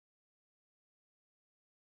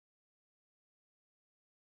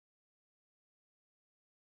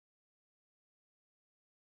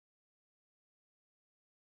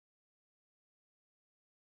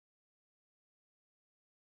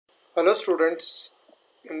Hello students,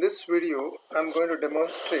 in this video I am going to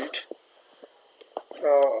demonstrate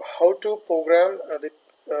how to program the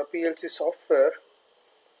PLC software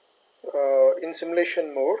in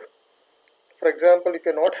simulation mode. For example, if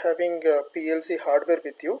you are not having PLC hardware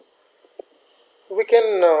with you, we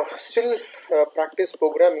can still practice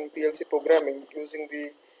programming, PLC programming using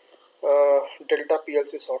the Delta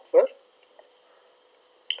PLC software.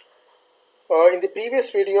 In the previous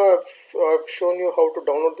video I've shown you how to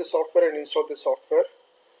download the software and install the software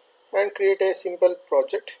and create a simple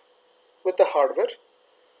project with the hardware.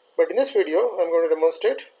 But in this video I'm going to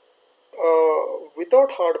demonstrate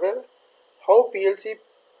without hardware how PLC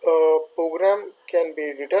program can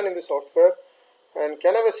be written in the software and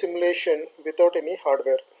can have a simulation without any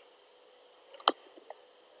hardware.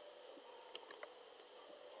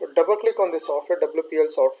 Double click on the software, WPL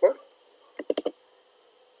software.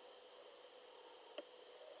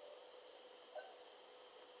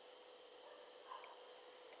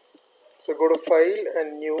 So go to file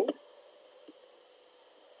and new.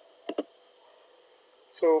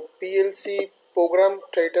 So PLC program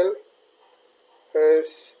title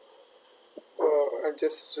is I'll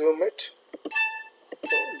just zoom it.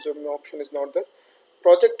 Zoom option is not there.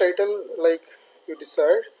 Project title, like you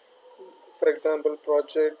decide, for example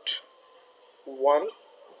project 1,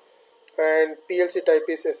 and PLC type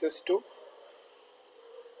is SS2.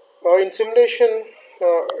 In simulation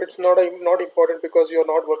it's not important because you are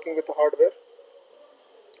not working with the hardware.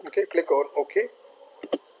 Okay, click on OK.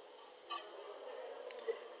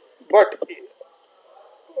 But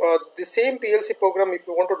the same PLC program, if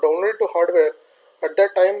you want to download it to hardware, at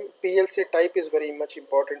that time PLC type is very much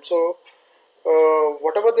important. So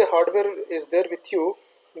whatever the hardware is there with you,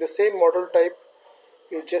 the same model type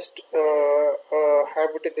you just have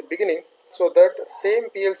it in the beginning, so that same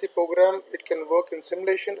PLC program it can work in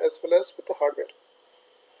simulation as well as with the hardware.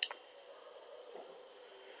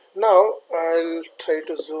 Now I'll try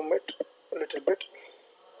to zoom it a little bit.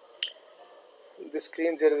 The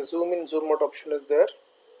screen, there is a zoom in, zoom out option is there.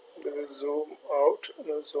 This is zoom out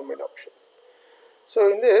and zoom in option.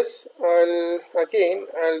 So in this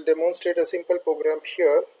I'll demonstrate a simple program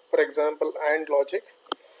here. For example, AND logic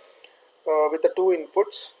with the two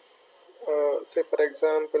inputs. Say for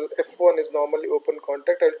example F1 is normally open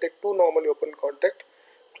contact. I'll take two normally open contact.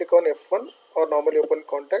 Click on F1 or normally open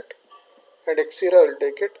contact, and X0 I'll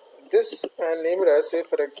take it. This I'll name it as, say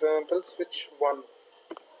for example, switch 1.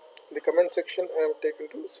 In the comment section I have taken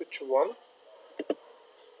to switch 1,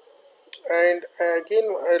 and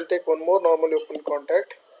again I'll take one more normally open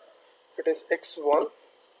contact. It is X1,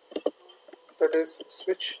 that is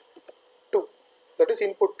switch 2, that is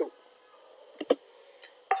input 2.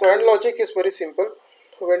 So AND logic is very simple.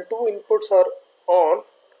 When two inputs are on,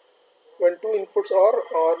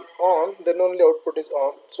 then only output is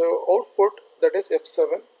on. So output, that is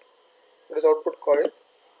F7, that is output coil.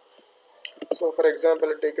 So for example,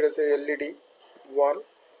 I'll take it as a LED 1.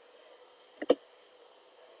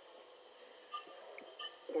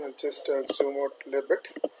 I'll just zoom out a little bit.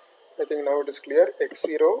 I think now it is clear.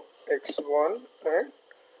 X0, X1 and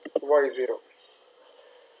Y0.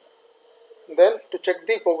 Then to check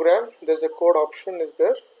the program, there's a code option is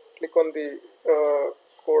there. Click on the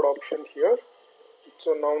code option here.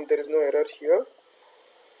 So now there is no error here.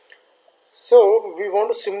 So we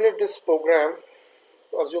want to simulate this program.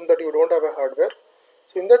 Assume that you don't have a hardware.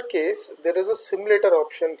 So in that case, there is a simulator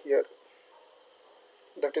option here.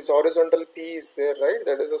 That is horizontal P is there, right?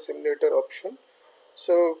 That is a simulator option.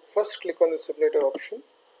 So first click on the simulator option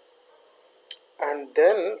and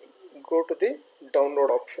then go to the download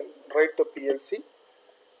option. Write to PLC.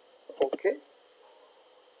 Okay.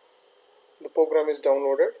 The program is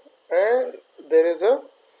downloaded and there is a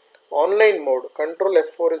online mode. Control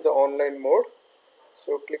F4 is the online mode.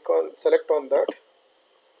 So select on that.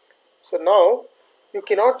 So now you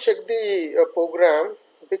cannot check the program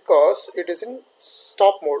because it is in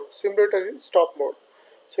stop mode. Simulator is stop mode.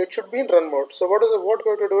 So it should be in run mode. So what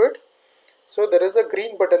going to do it? So there is a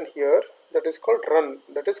green button here that is called run.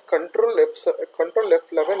 That is Control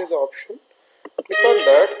F11 is the option. Click on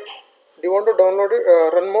that. Do you want to download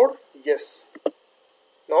it, run mode? Yes.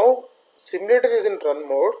 Now simulator is in run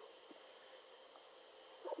mode.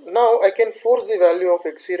 Now I can force the value of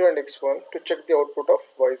X0 and X1 to check the output of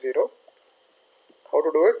Y0. How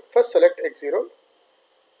to do it? First select X0.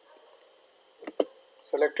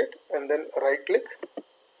 Select it and then right click.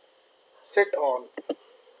 Set on.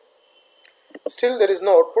 Still there is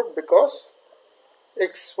no output because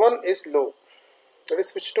X1 is low. That is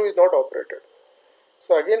switch 2 is not operated.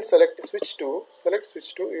 So again select switch 2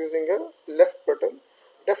 using a left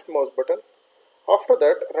mouse button. After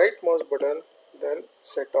that right mouse button, then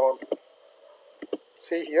set on.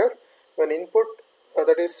 See here, when input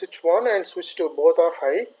that is switch 1 and switch 2 both are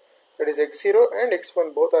high, that is X0 and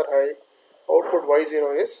X1 both are high, output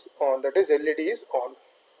Y0 is on, that is LED is on.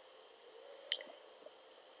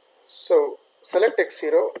 So select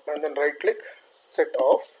X0 and then right click, set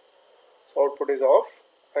off, so output is off.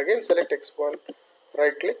 Again select X1,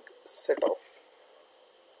 right click, set off.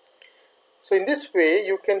 So in this way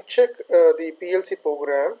you can check the PLC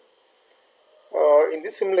program in the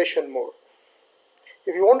simulation mode.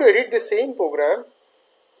 If you want to edit the same program,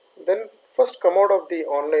 then first come out of the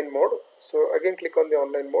online mode. So again click on the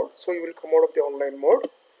online mode. So you will come out of the online mode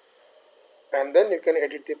and then you can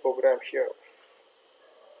edit the program here.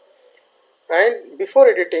 And before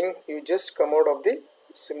editing, you just come out of the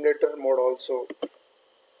simulator mode also.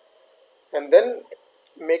 And then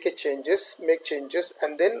make changes,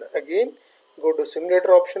 and then again go to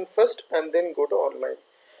simulator option first and then go to online.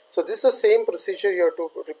 So this is the same procedure you have to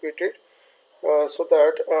repeat it so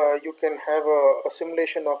that you can have a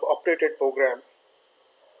simulation of updated program.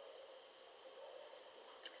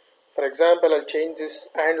 For example, I'll change this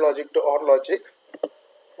AND logic to OR logic.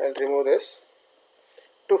 I'll remove this.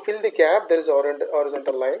 To fill the gap, there is a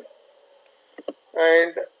horizontal line.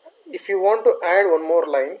 And if you want to add one more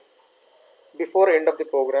line before end of the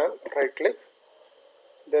program, right click.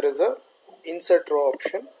 There is a insert row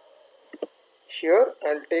option. Here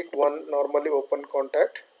I'll take one normally open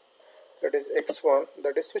contact, that is X1,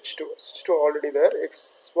 that is switch 2. Switch 2 already there,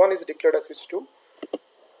 X1 is declared as switch 2.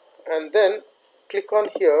 And then click on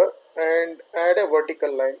here and add a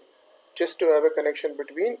vertical line just to have a connection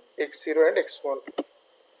between X0 and X1.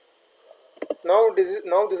 Now this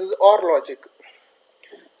is OR logic.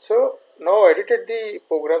 So now I edited the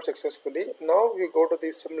program successfully. Now we go to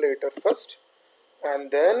the simulator first and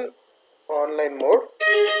then online mode.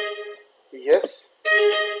 Yes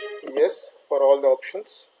for all the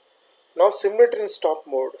options. Now simulator in stop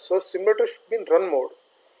mode. So simulator should be in run mode.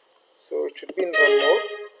 So it should be in run mode.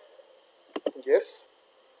 Yes.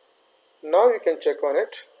 Now you can check on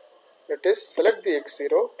it. That is, select the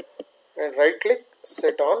X0 and right click,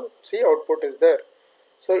 set on. See, output is there.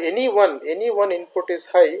 So any one input is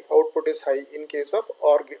high, output is high in case of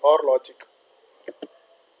OR logic.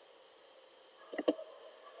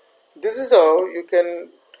 This is how you can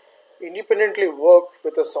independently work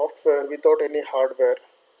with a software without any hardware.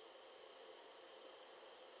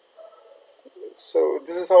 So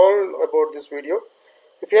this is all about this video.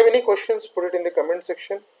 If you have any questions, put it in the comment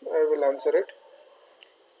section. I will answer it.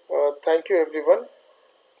 Thank you everyone.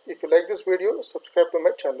 If you like this video, subscribe to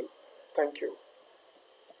my channel. Thank you.